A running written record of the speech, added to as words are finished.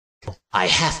I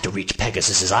have to reach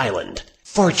Pegasus's island.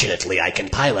 Fortunately, I can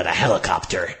pilot a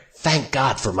helicopter. Thank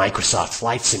God for Microsoft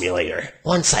Flight Simulator.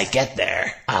 Once I get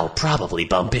there, I'll probably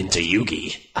bump into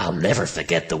Yugi. I'll never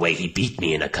forget the way he beat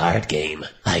me in a card game.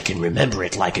 I can remember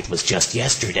it like it was just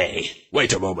yesterday.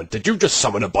 Wait a moment, did you just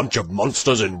summon a bunch of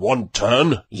monsters in one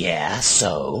turn? Yeah,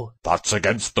 so? That's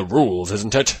against the rules,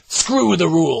 isn't it? Screw the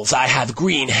rules, I have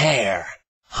green hair.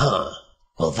 Huh.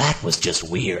 Well, that was just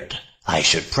weird. I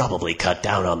should probably cut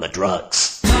down on the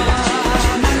drugs.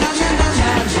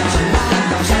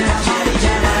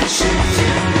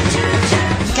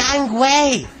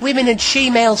 Gangway! Women and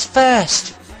she-males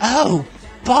first! Oh,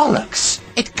 bollocks!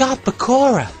 It got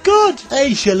Bakura! Good!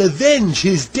 I shall avenge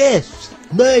his death!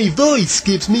 My voice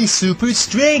gives me super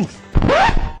strength!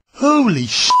 Holy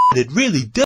shit, it really does!